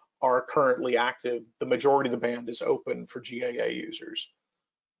are currently active, the majority of the band is open for GAA users.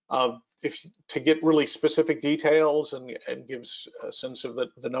 To get really specific details and gives a sense of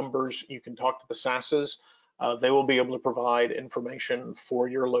the numbers, you can talk to the SASs. They will be able to provide information for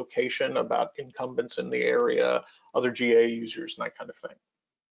your location about incumbents in the area, other GAA users, and that kind of thing.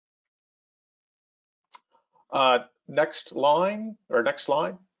 Next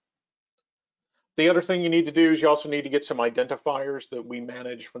slide. The other thing you need to do is you also need to get some identifiers that we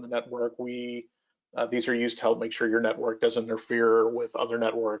manage from the network. These are used to help make sure your network doesn't interfere with other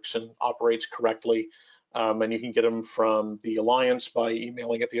networks and operates correctly. And you can get them from the Alliance by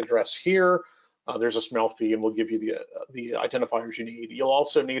emailing at the address here. There's a small fee and we'll give you the identifiers you need. You'll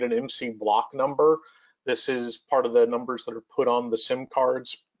also need an MC block number. This is part of the numbers that are put on the SIM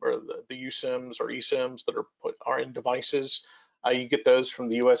cards, or the USIMs or eSIMs that are in devices. You get those from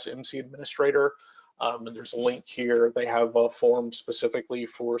the US MC administrator. And there's a link here. They have a form specifically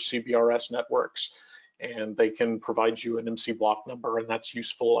for CBRS networks, and they can provide you an MC block number, and that's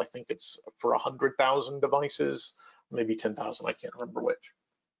useful. I think it's for 100,000 devices, maybe 10,000, I can't remember which.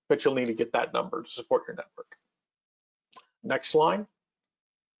 But you'll need to get that number to support your network. Next slide.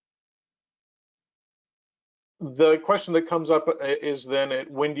 The question that comes up is then,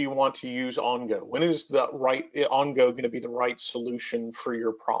 when do you want to use OnGo? When is the right OnGo going to be the right solution for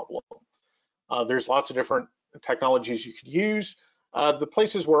your problem? There's lots of different technologies you could use. The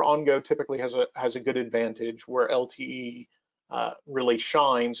places where OnGo typically has a good advantage, where LTE really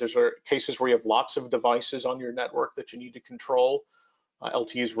shines, there's cases where you have lots of devices on your network that you need to control.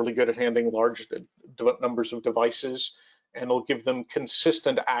 LTE is really good at handling large numbers of devices, and it'll give them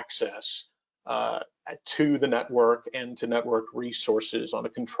consistent access to the network and to network resources on a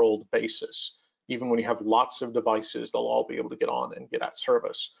controlled basis. Even when you have lots of devices, they'll all be able to get on and get at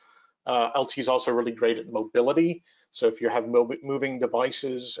service. LTE is also really great at mobility. So if you have moving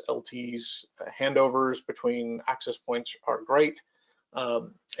devices, LTE's handovers between access points are great.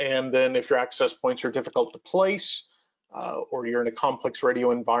 And then if your access points are difficult to place, or you're in a complex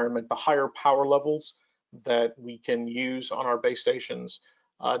radio environment, the higher power levels that we can use on our base stations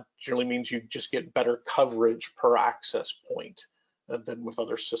generally means you just get better coverage per access point than with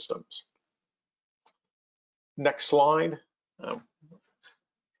other systems. Next slide.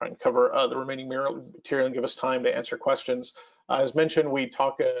 Try and cover the remaining material and give us time to answer questions. As mentioned, we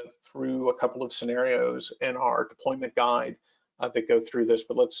talk through a couple of scenarios in our deployment guide that go through this,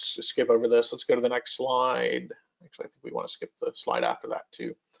 but let's skip over this. Let's go to the next slide. Actually, I think we want to skip the slide after that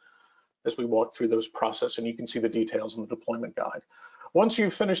too, as we walk through those process, and you can see the details in the deployment guide. Once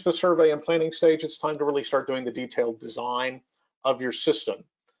you've finished the survey and planning stage, it's time to really start doing the detailed design of your system.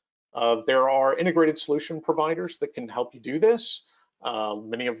 There are integrated solution providers that can help you do this.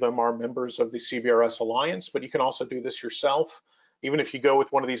 Many of them are members of the CBRS Alliance, but you can also do this yourself. Even if you go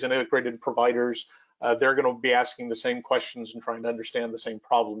with one of these integrated providers, they're going to be asking the same questions and trying to understand the same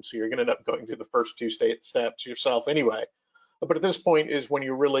problem. So you're going to end up going through the first two steps yourself anyway. But at this point is when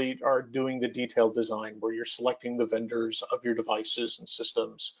you really are doing the detailed design, where you're selecting the vendors of your devices and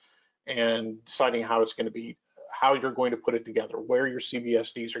systems and deciding how it's going to be, how you're going to put it together, where your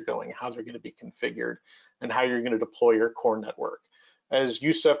CBSDs are going, how they're going to be configured, and how you're going to deploy your core network. As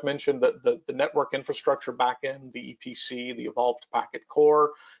Yusuf mentioned, the network infrastructure backend, the EPC, the evolved packet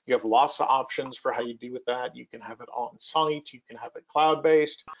core, you have lots of options for how you do with that. You can have it on site, you can have it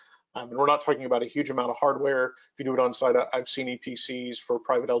cloud-based. And we're not talking about a huge amount of hardware. If you do it on site, I've seen EPCs for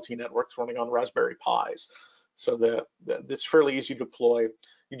private LTE networks running on Raspberry Pis. So it's fairly easy to deploy.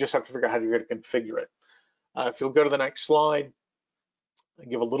 You just have to figure out how you're going to configure it. If you'll go to the next slide, and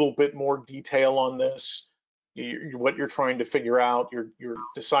give a little bit more detail on this. What you're trying to figure out, you're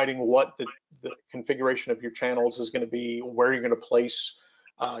deciding what the configuration of your channels is going to be, where you're going to place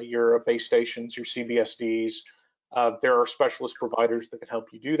your base stations, your CBSDs. There are specialist providers that can help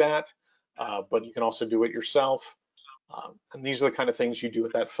you do that, but you can also do it yourself. And these are the kind of things you do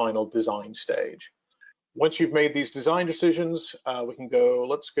at that final design stage. Once you've made these design decisions, we can go,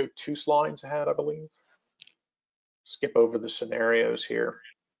 let's go 2 slides ahead, I believe. Skip over the scenarios here.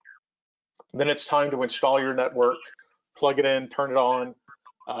 Then it's time to install your network, plug it in, turn it on,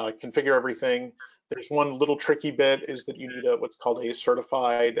 configure everything. There's one little tricky bit, is that you need what's called a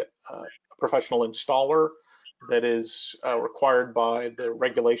certified professional installer that is required by the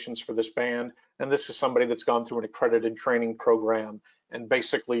regulations for this band. And this is somebody that's gone through an accredited training program and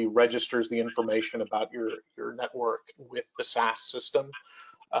basically registers the information about your network with the SAS system.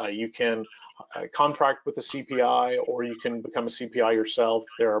 You can contract with the CPI, or you can become a CPI yourself.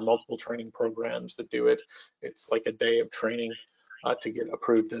 There are multiple training programs that do it. It's like a day of training to get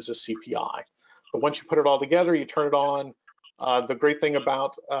approved as a CPI. But once you put it all together, you turn it on. The great thing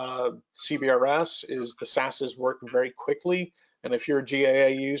about CBRS is the SASs work very quickly. And if you're a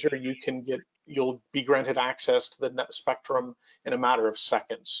GAA user, you'll be granted access to the net spectrum in a matter of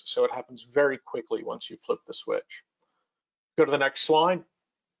seconds. So it happens very quickly once you flip the switch. Go to the next slide.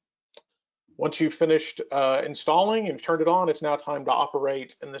 Once you've finished installing and turned it on, it's now time to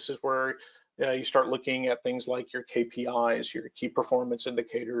operate. And this is where you start looking at things like your KPIs, your key performance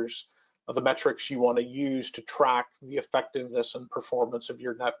indicators, the metrics you want to use to track the effectiveness and performance of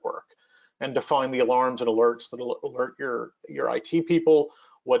your network, and define the alarms and alerts that alert your IT people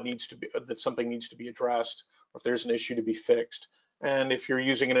that something needs to be addressed, or if there's an issue to be fixed. And if you're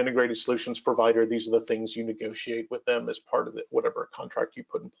using an integrated solutions provider, these are the things you negotiate with them as part of whatever contract you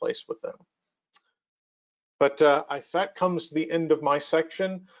put in place with them. But that comes to the end of my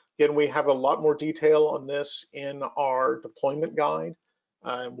section. Again, we have a lot more detail on this in our deployment guide.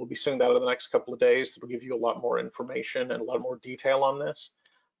 We'll be sending that in the next couple of days. It'll give you a lot more information and a lot more detail on this.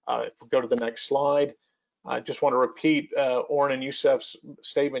 If we go to the next slide, I just want to repeat Oren and Yusef's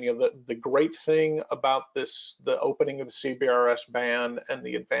statement. You know, the great thing about this, the opening of the CBRS band and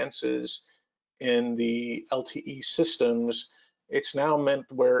the advances in the LTE systems, it's now made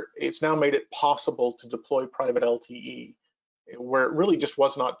it possible to deploy private LTE, where it really just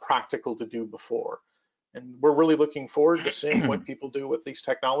was not practical to do before. And we're really looking forward to seeing what people do with these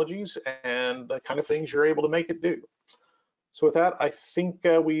technologies and the kind of things you're able to make it do. So with that, I think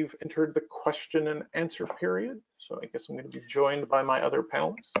we've entered the question and answer period. So I guess I'm going to be joined by my other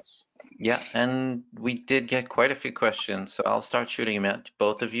panelists. Yeah, and we did get quite a few questions, so I'll start shooting them at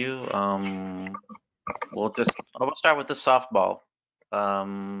both of you. We'll start with the softball.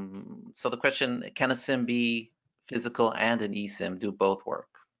 So the question, can a SIM be physical and an eSIM? Do both work?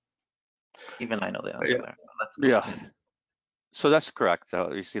 Even I know the answer there. Let's go. Yeah. So that's correct.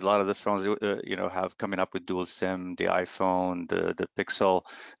 You see a lot of the phones, have coming up with dual SIM, the iPhone, the Pixel.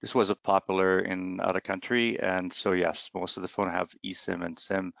 This was popular in other country, and so yes, most of the phone have eSIM and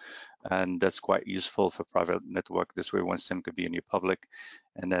SIM, and that's quite useful for private network. This way, one SIM could be in your public,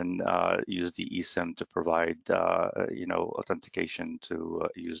 and then use the eSIM to provide, authentication to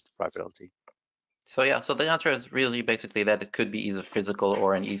use the private LTE. So yeah, so the answer is really basically that it could be either physical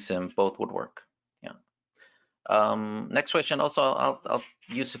or an eSIM. Both would work. Yeah. Next question. Also,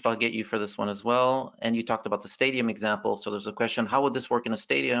 Yusuf, I'll get you for this one as well. And you talked about the stadium example. So there's a question: how would this work in a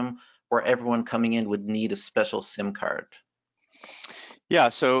stadium where everyone coming in would need a special SIM card? Yeah.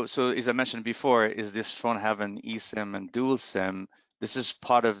 So as I mentioned before, is this phone have an eSIM and dual SIM? This is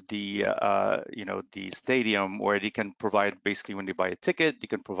part of the the stadium where they can provide, basically when they buy a ticket, they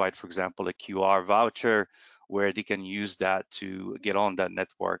can provide, for example, a QR voucher where they can use that to get on that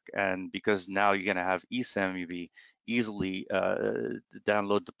network. And because now you're gonna have eSIM, you'll be easily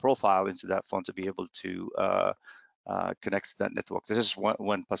download the profile into that phone to be able to connect to that network. This is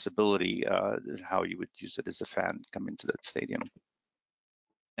one possibility how you would use it as a fan coming to that stadium.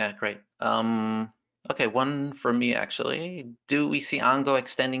 Yeah, great. Okay, one for me actually. Do we see OnGo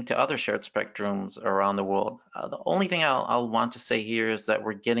extending to other shared spectrums around the world? The only thing I'll want to say here is that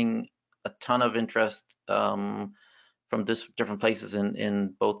we're getting a ton of interest from different places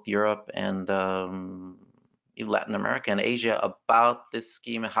in both Europe and Latin America and Asia about this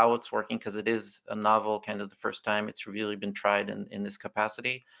scheme and how it's working, because it is a novel, kind of the first time it's really been tried in this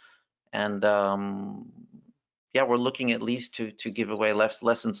capacity. And yeah, we're looking at least to give away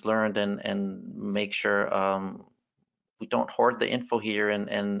lessons learned and make sure we don't hoard the info here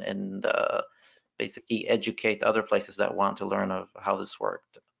and basically educate other places that want to learn of how this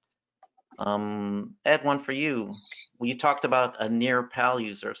worked. Ed, one for you. Well, you talked about a near PAL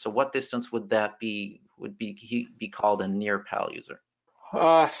user. So what distance would that be? Would he be called a near PAL user?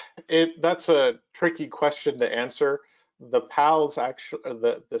 That's a tricky question to answer. The PALs actually,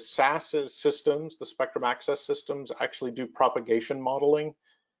 the SAS systems, the spectrum access systems, actually do propagation modeling.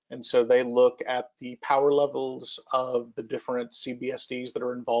 And so they look at the power levels of the different CBSDs that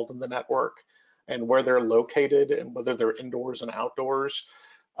are involved in the network and where they're located and whether they're indoors and outdoors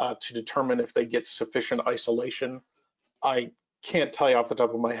to determine if they get sufficient isolation. I can't tell you off the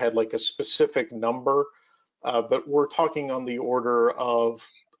top of my head like a specific number, but we're talking on the order of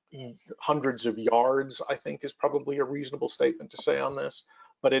hundreds of yards, I think is probably a reasonable statement to say on this,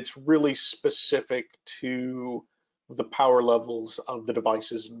 but it's really specific to the power levels of the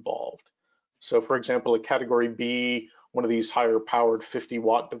devices involved. So for example, a category B, one of these higher powered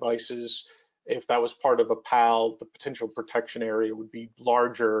 50-watt devices, if that was part of a PAL, the potential protection area would be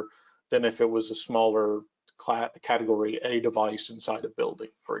larger than if it was a smaller category A device inside a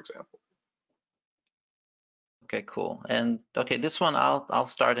building, for example. Okay, cool. And okay, this one I'll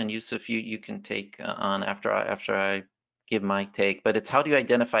start, and Yusuf, you can take on after I give my take. But it's how do you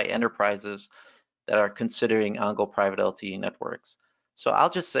identify enterprises that are considering OnGo private LTE networks? So I'll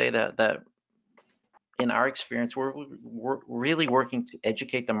just say that in our experience, we're really working to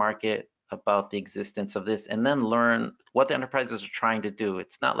educate the market about the existence of this, and then learn what the enterprises are trying to do.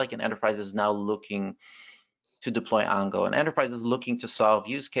 It's not like an enterprise is now looking to deploy OnGo. An enterprise is looking to solve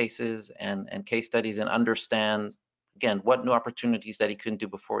use cases and case studies and understand, again, what new opportunities that he couldn't do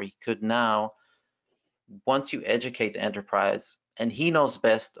before he could now. Once you educate the enterprise, and he knows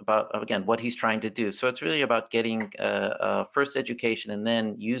best about, again, what he's trying to do. So it's really about getting first education and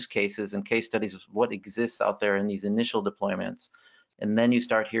then use cases and case studies of what exists out there in these initial deployments. And then you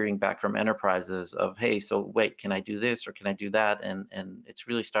start hearing back from enterprises of, hey, so wait, can I do this or can I do that? And it's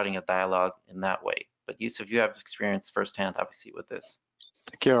really starting a dialogue in that way. Yusuf, you have experience firsthand, obviously, with this.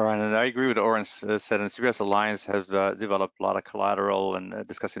 Thank you, Oren. And I agree with what Oren said. And CBRS Alliance have developed a lot of collateral and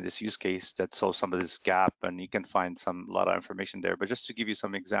discussing this use case that solves some of this gap. And you can find a lot of information there. But just to give you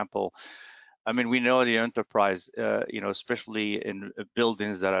some example, I mean, we know the enterprise, especially in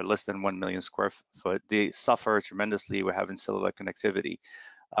buildings that are less than 1 million square foot, they suffer tremendously with having cellular connectivity.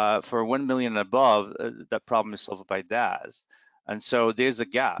 For 1 million and above, that problem is solved by DAS. And so there's a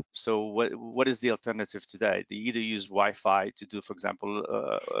gap. So what is the alternative today? They either use Wi-Fi to do, for example,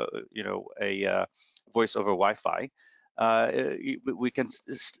 a voice over Wi-Fi. We can,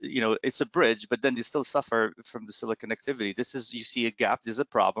 it's a bridge, but then they still suffer from the cellular connectivity. You see a gap, there's a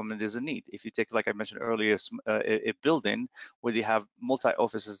problem, and there's a need. If you take, like I mentioned earlier, a building where they have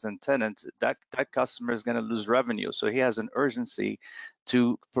multi-offices and tenants, that customer is going to lose revenue. So he has an urgency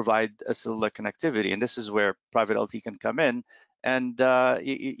to provide a cellular connectivity, and this is where private LTE can come in. And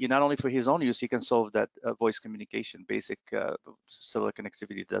not only for his own use, he can solve that voice communication, basic cellular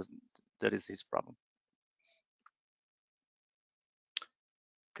connectivity that is his problem.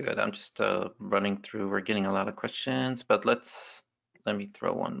 Good. I'm just running through. We're getting a lot of questions, but let me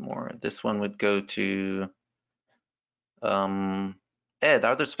throw one more. This one would go to Ed.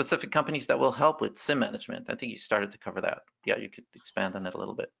 Are there specific companies that will help with SIM management? I think you started to cover that. Yeah, you could expand on it a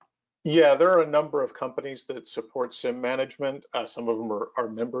little bit. Yeah, there are a number of companies that support SIM management. Some of them are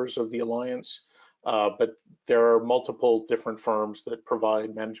members of the Alliance, but there are multiple different firms that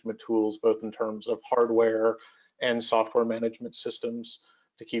provide management tools, both in terms of hardware and software management systems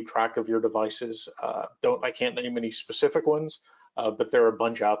to keep track of your devices. I can't name any specific ones, but there are a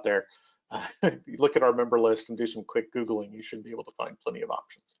bunch out there. You look at our member list and do some quick Googling, you should be able to find plenty of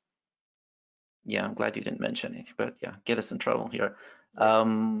options. Yeah, I'm glad you didn't mention it, but yeah, get us in trouble here.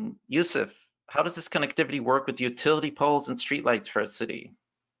 Yusuf, how does this connectivity work with utility poles and streetlights for a city?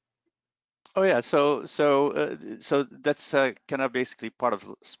 Oh yeah, so that's kind of basically part of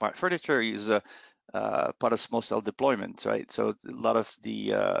smart furniture is part of small cell deployment, right? So a lot of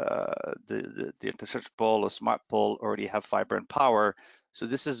the infrastructure pole or smart pole already have fiber and power. So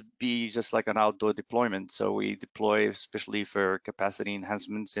this is just like an outdoor deployment. So we deploy especially for capacity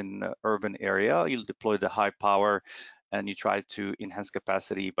enhancements in urban area. You'll deploy the high power and you try to enhance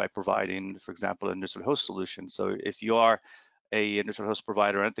capacity by providing, for example, a neutral host solution. So if you are a neutral host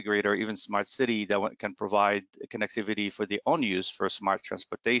provider, integrator, even smart city that can provide connectivity for their own use for smart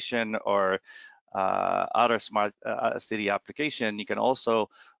transportation or other smart city application, you can also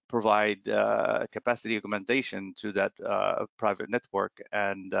provide capacity augmentation to that private network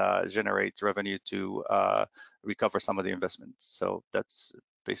and generate revenue to recover some of the investments. So that's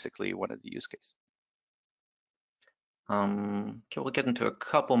basically one of the use cases. Okay, we'll get into a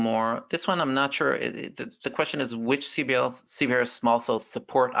couple more. This one, I'm not sure. The question is, which CBRS small cells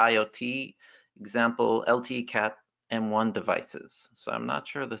support IoT? Example, LTE Cat M1 devices. So I'm not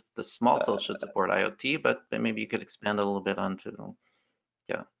sure the small cells should support IoT, but maybe you could expand a little bit onto,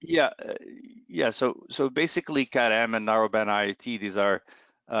 yeah. So basically, Cat-M and narrowband IoT, these are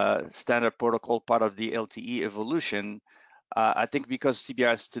standard protocol, part of the LTE evolution. I think because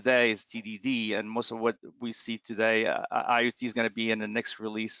CBRS today is TDD, and most of what we see today, IoT is going to be in the next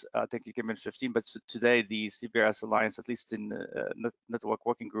release. I think it came in 15, but today the CBRS Alliance, at least in the network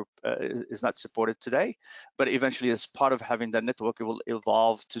working group, is not supported today. But eventually, as part of having that network, it will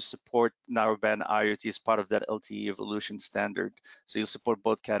evolve to support narrowband IoT as part of that LTE evolution standard. So you'll support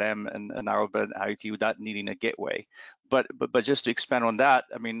both Cat-M and narrowband IoT without needing a gateway. But just to expand on that,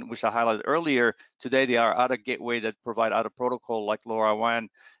 I mean, which I highlighted earlier, today there are other gateway that provide other protocol like LoRaWAN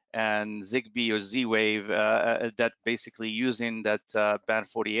and Zigbee or Z-Wave that basically using that band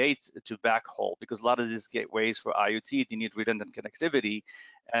 48 to backhaul, because a lot of these gateways for IoT, they need redundant connectivity.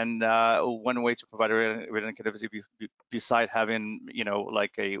 And one way to provide redundant connectivity beside having,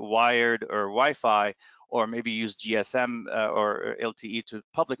 like a wired or Wi-Fi, or maybe use GSM or LTE to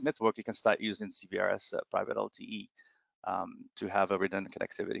public network, you can start using CBRS private LTE. To have a redundant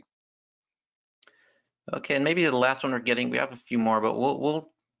connectivity. Okay, and maybe the last one we have a few more, but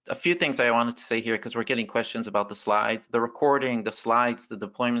a few things I wanted to say here because we're getting questions about the slides. The recording, the slides, the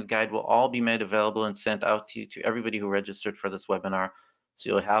deployment guide will all be made available and sent out to everybody who registered for this webinar. So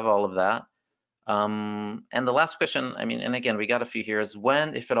you'll have all of that. And the last question, I mean, and again, we got a few here, is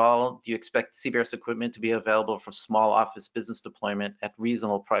when, if at all, do you expect CBRS equipment to be available for small office business deployment at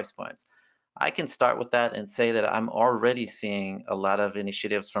reasonable price points? I can start with that and say that I'm already seeing a lot of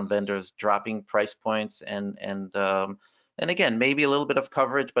initiatives from vendors dropping price points and again, maybe a little bit of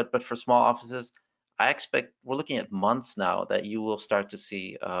coverage, but for small offices, I expect we're looking at months now that you will start to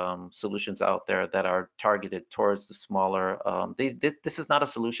see solutions out there that are targeted towards the smaller. This is not a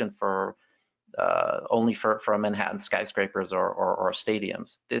solution for only for Manhattan skyscrapers or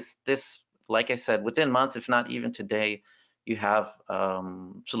stadiums. This, like I said, within months, if not even today, you have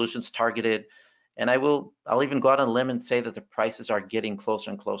solutions targeted. And I'll even go out on a limb and say that the prices are getting closer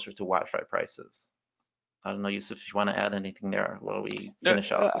and closer to Wi-Fi prices. I don't know, Yusuf, if you want to add anything there while we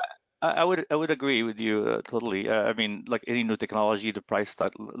finish off. I would agree with you totally. I mean, like any new technology, the price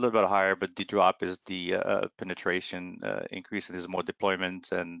start a little bit higher, but the drop is the penetration increase. There's more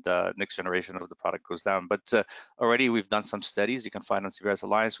deployment, and next generation of the product goes down. But already we've done some studies you can find on CBRS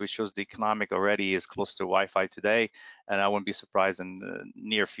Alliance, which shows the economic already is close to Wi-Fi today, and I wouldn't be surprised in the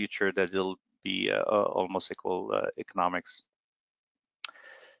near future that it'll be almost equal economics.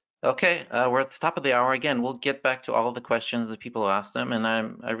 Okay, we're at the top of the hour again. We'll get back to all of the questions that people asked them, and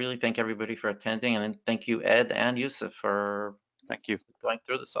I really thank everybody for attending, and thank you, Ed and Yusuf, for Thank you. going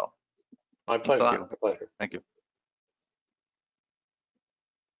through this all. My pleasure. My pleasure. Thank you.